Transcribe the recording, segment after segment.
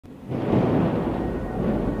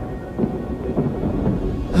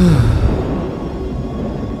Hey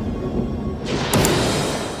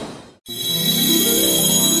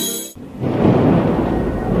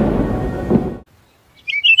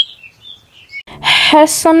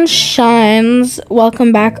sunshines,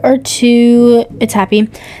 welcome back to It's Happy.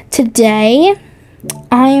 Today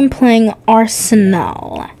I am playing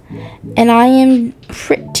Arsenal, and I am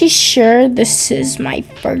pretty sure this is my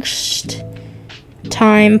first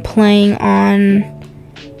time playing on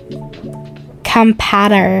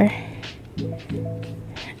computer.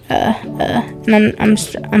 And I'm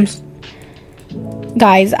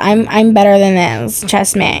guys, I'm better than this.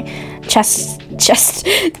 Trust me. Just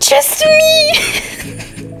me.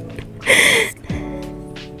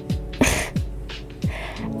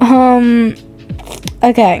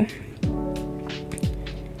 Okay.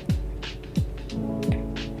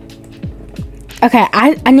 Okay,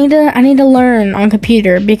 I need to learn on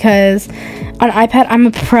computer because on iPad I'm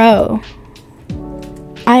a pro.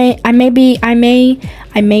 I may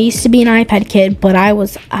used to be an iPad kid, but I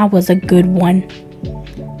was a good one.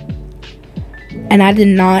 And I did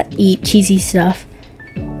not eat cheesy stuff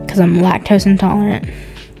because I'm lactose intolerant.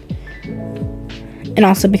 And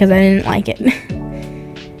also because I didn't like it.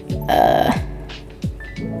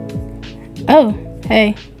 Oh,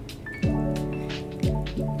 hey.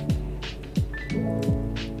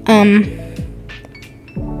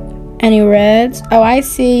 Any reds? Oh, I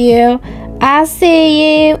see you. I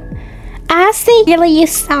see you. I see you. You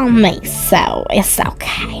saw me, so it's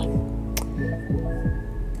okay.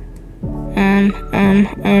 I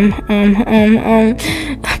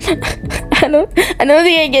don't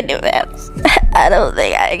think I can do this. I don't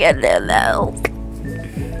think I can do this.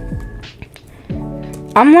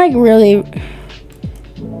 I'm like really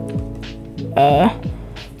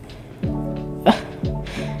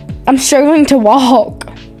I'm struggling to walk.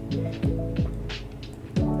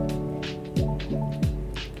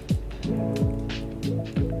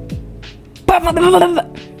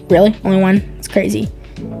 Really? Only one? It's crazy.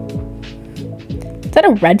 Is that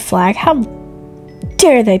a red flag? How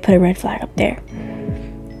dare they put a red flag up there?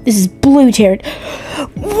 This is blue tiered.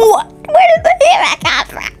 What? Where did the hell come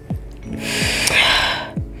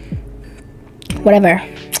from? Whatever.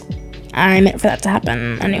 I meant for that to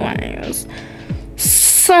happen anyways.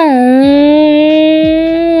 So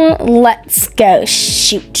let's go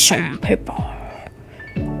shoot some people.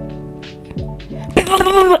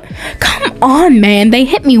 Come on, man. They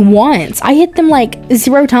hit me once. I hit them like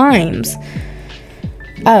 0 times.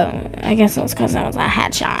 Oh, I guess it was because that was a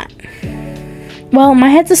headshot. Well, my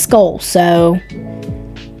head's a skull, so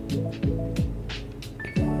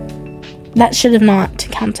that should have not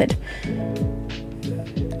counted.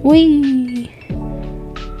 Wee.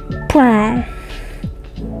 Brown.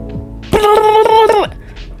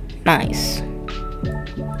 Nice.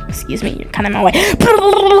 Excuse me, you're kind of in my way.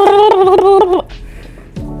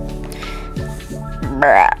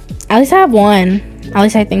 At least I have one. At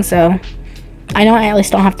least I think so. I know I at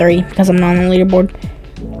least don't have 3 because I'm not on the leaderboard.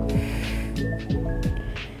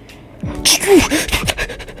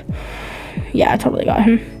 Yeah, I totally got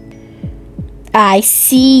him. I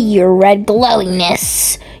see your red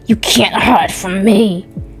glowiness. You can't hide from me.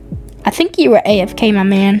 I think you were AFK, my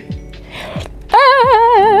man.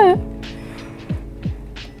 Ah!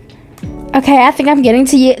 Okay, I think I'm getting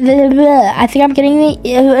to you. I think I'm getting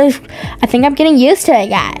used to it,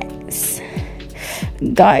 guys.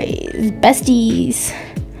 Guys, besties,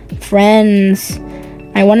 friends,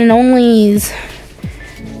 my one and onlys,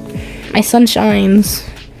 my sunshines.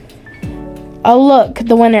 Oh look,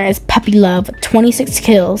 the winner is Puppy Love with 26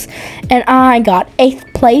 kills, and I got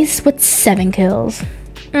 8th place with 7 kills.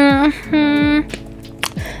 I'm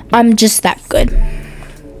just that good.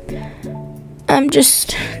 I'm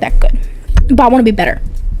just that good, but I want to be better.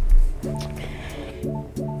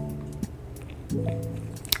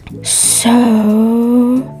 So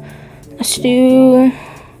let's do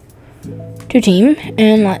 2 team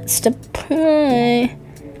and let's deploy.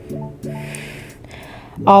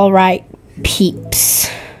 All right, peeps.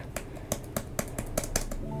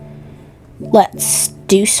 Let's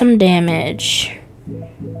do some damage.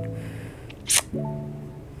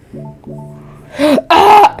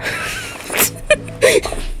 Ah!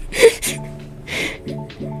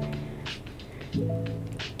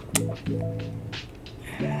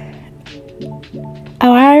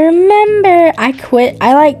 Oh, I remember. I quit.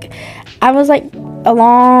 I was like a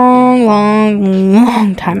long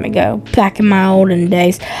time ago, back in my olden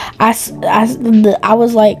days. I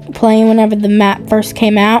was like playing whenever the map first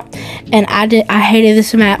came out, and I hated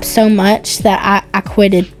this map so much that I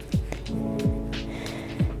quitted.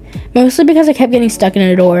 Mostly because I kept getting stuck in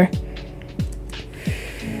a door.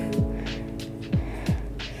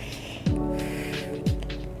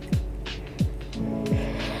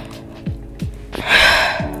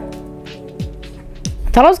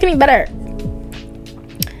 Thought I was getting better.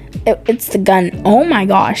 It's the gun. Oh my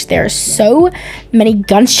gosh, there are so many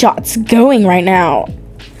gunshots going right now.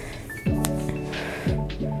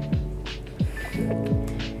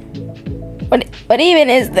 What even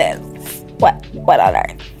is this? What on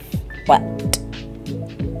earth? What?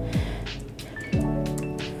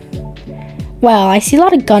 Well, I see a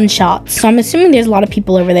lot of gunshots, so I'm assuming there's a lot of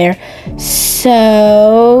people over there.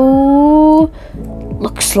 So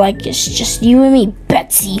looks like it's just you and me,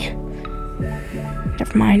 Betsy.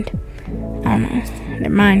 Never mind. I don't know.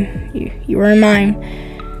 Never mind. You were in mine.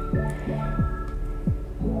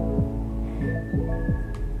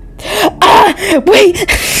 Ah! Wait!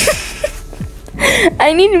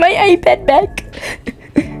 I need my iPad back.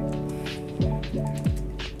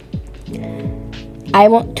 I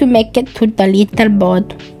want to make it to the little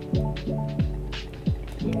board.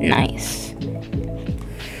 Nice.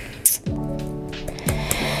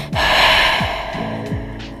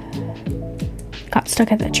 Got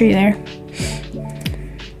stuck at that tree there.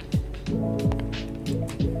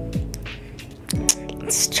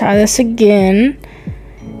 Let's try this again.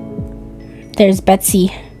 There's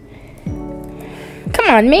Betsy. Come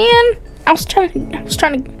on, man. I was trying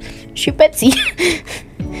to shoot Betsy.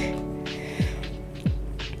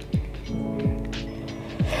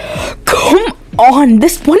 Come on,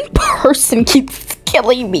 this one person keeps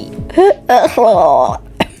killing me.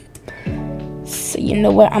 So you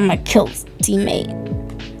know what? I'm gonna kill his teammate.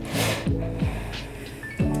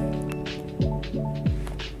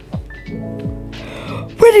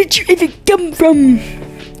 Where did you even come from?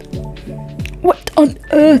 What on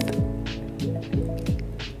earth?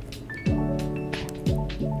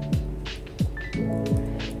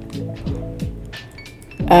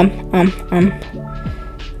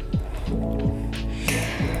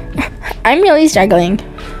 I'm really struggling.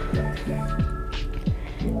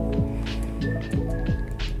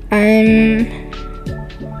 I'm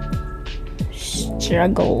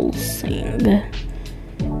struggling.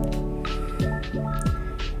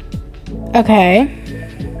 Okay.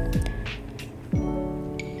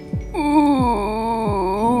 Ooh.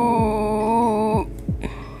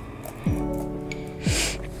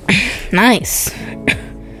 Nice.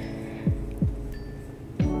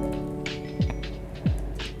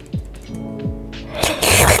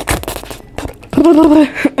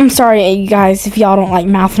 I'm sorry, you guys, if y'all don't like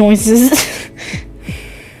mouth noises.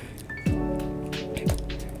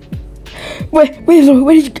 Where'd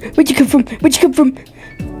you come from? Where'd you come from?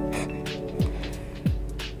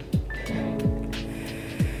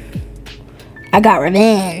 I got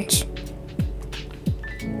revenge.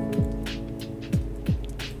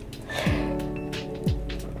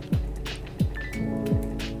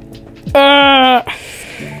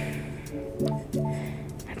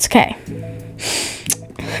 It's okay.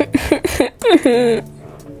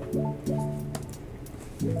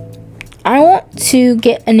 I want to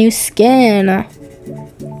get a new skin.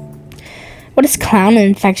 What is clown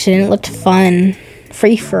infection? It looked fun.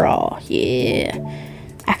 Free for all. Yeah.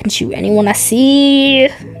 I can shoot anyone I see.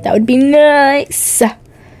 That would be nice.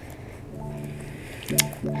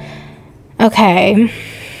 Okay.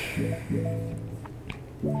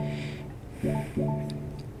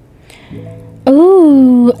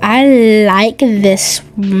 Ooh, I like this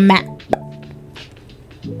map.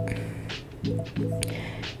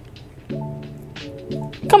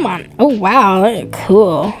 Come on. Oh, wow. That's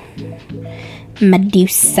cool.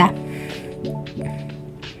 Medusa.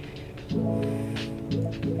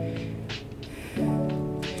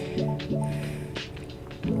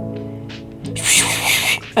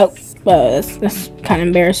 Oh, that's kind of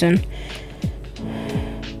embarrassing.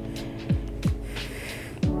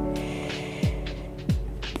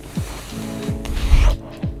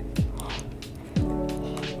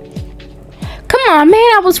 Come on, man,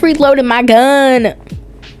 I was reloading my gun.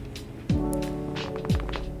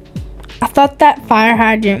 I thought that fire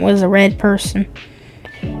hydrant was a red person.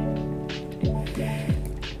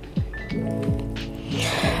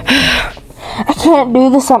 I can't do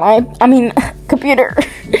this on my computer.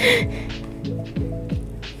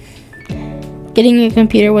 Getting a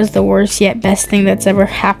computer was the worst yet best thing that's ever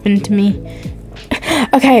happened to me.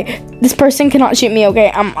 Okay, this person cannot shoot me, okay?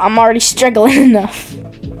 I'm already struggling enough.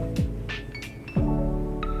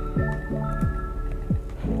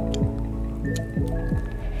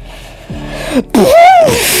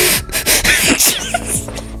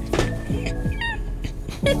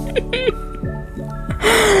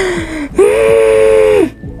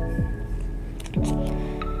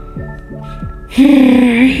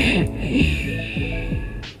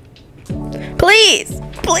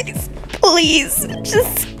 Please,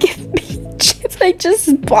 just give me a chance. It's like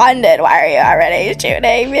just bonded. Why are you already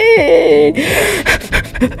shooting me?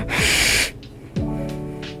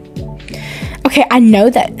 Okay, I know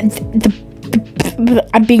that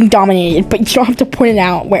I'm being dominated, but you don't have to point it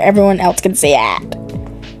out where everyone else can see it.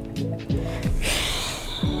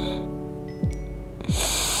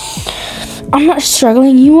 I'm not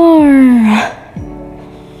struggling, you are.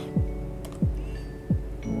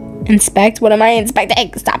 Inspect? What am I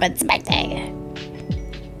inspecting? Stop inspecting.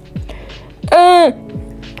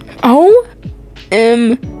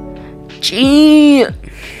 OMG.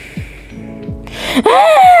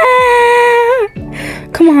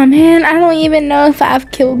 Come on, man. I don't even know if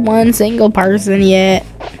I've killed one single person yet.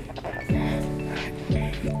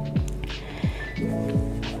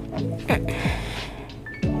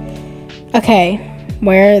 Okay,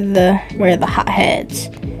 where are the hotheads?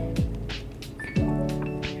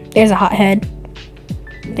 There's a hothead.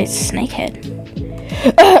 There's a snakehead.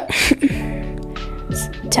 It's a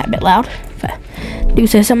tad bit loud, if I do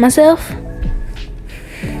say so myself.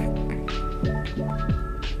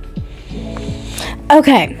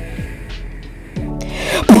 Okay.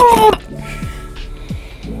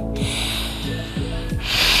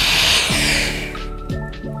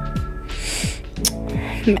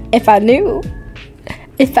 If I knew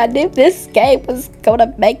this game was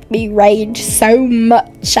gonna make me rage so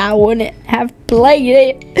much, I wouldn't have played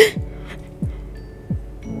it.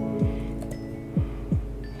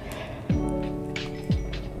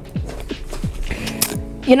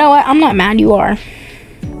 You know what? I'm not mad, you are.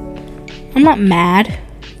 I'm not mad.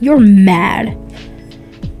 You're mad.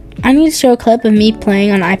 I need to show a clip of me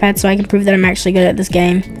playing on iPad so I can prove that I'm actually good at this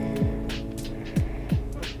game.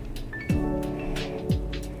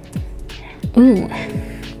 Ooh.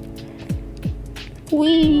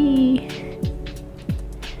 Wee.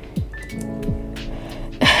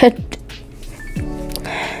 I'm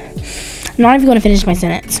not even gonna finish my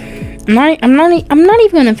sentence. I'm not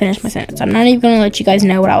even gonna finish my sentence. I'm not even gonna let you guys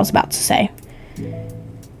know what I was about to say.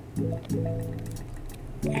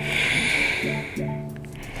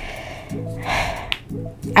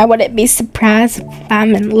 I wouldn't be surprised if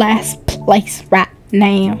I'm in last place right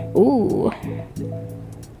now. Ooh.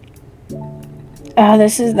 Oh,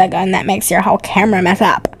 this is the gun that makes your whole camera mess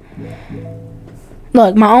up.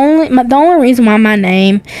 Look, the only reason why my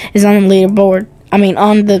name is on the leaderboard, I mean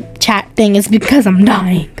on the chat thing, is because I'm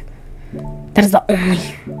dying. That is the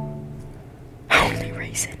only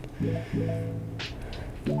reason.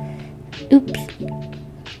 Oops.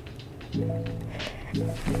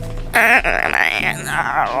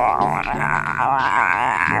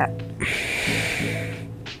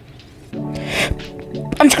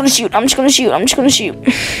 I'm just gonna shoot. I'm just gonna shoot. I'm just gonna shoot.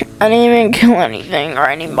 I didn't even kill anything or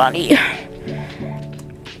anybody.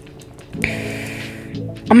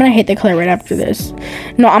 I'm gonna hate the color right after this.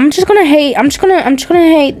 No, I'm just gonna hate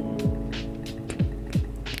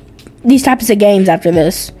these types of games after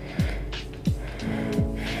this.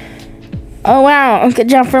 Oh wow, good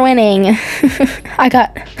job for winning. I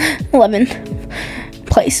got 11th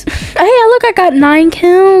place. Hey, look, I got 9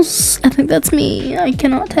 kills. I think that's me. I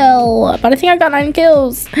cannot tell, but I think I got 9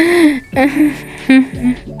 kills.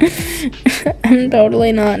 I'm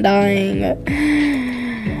totally not dying.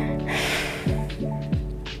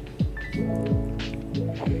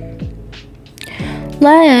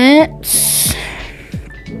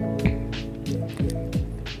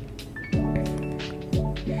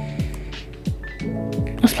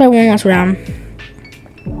 Let's play one last round.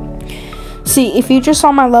 See, if you just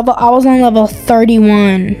saw my level, I was on level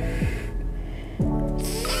 31.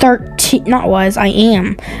 13, not was, I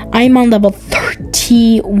am. I am on level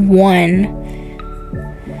 31.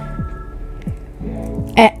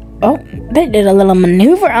 Oh, they did a little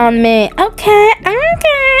maneuver on me. Okay.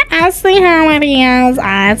 I see how it is.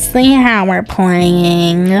 I see how we're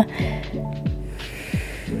playing.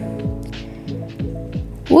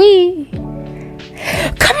 Wee.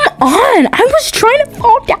 Come on! I was trying to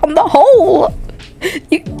fall down the hole!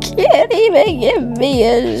 You can't even give me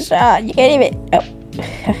a shot. You can't even...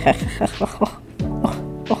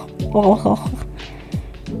 Oh.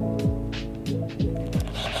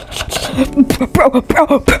 Bro.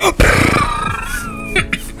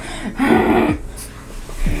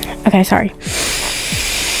 Okay, sorry.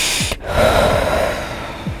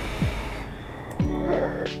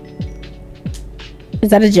 Is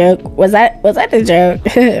that a joke? Was that a joke?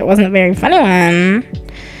 It wasn't a very funny one,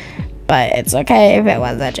 but it's okay if it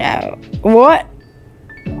was a joke. What?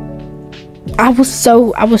 I was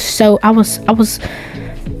so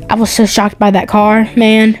shocked by that car,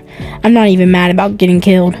 man. I'm not even mad about getting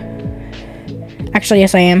killed. Actually,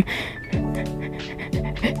 yes, I am.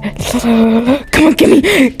 Come on,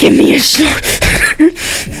 give me a shot.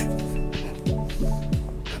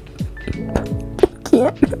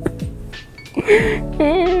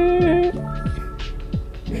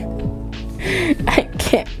 I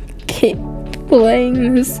can't keep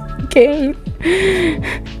playing this game. I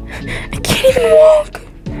can't even walk.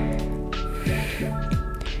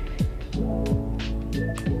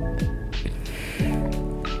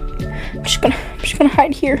 I'm just gonna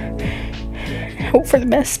hide here. Hope for the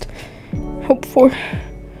best. Hope for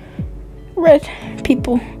red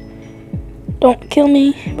people don't kill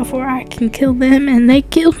me before I can kill them, and they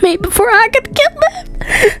killed me before I could kill them.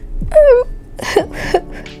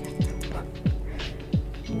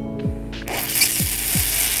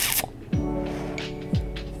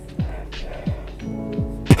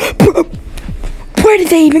 Where did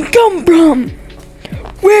they even come from?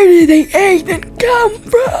 Where did they even come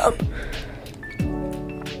from?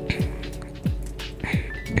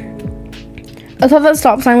 I thought that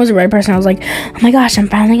stop sign was a red person. I was like, oh my gosh, I'm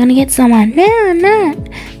finally gonna get someone. No, I'm not.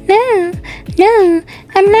 No,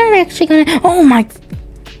 I'm not actually gonna. Oh my.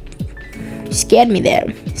 You scared me there.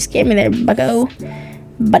 You scared me there, bucko.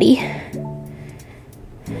 Buddy.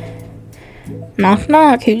 Knock,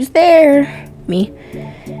 knock. Who's there? Me.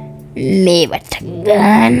 Me with a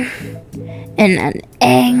gun. And an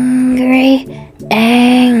angry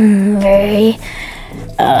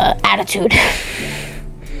attitude.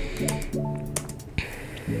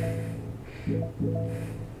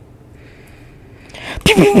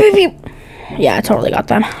 Yeah, I totally got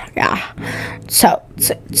them. Yeah. So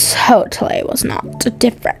totally was not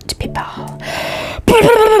different, people.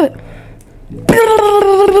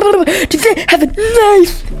 Did they have a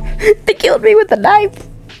knife? They killed me with a knife.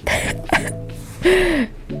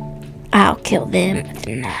 I'll kill them with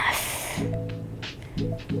a knife.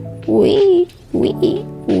 Wee.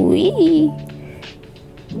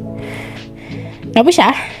 Don't be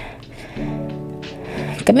shy.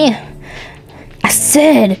 Come here. I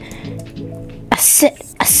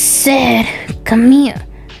said, come here.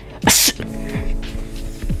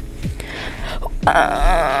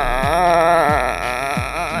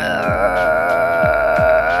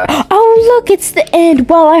 Oh, look, it's the end.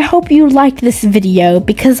 Well, I hope you liked this video,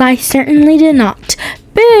 because I certainly did not.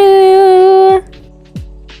 Boo!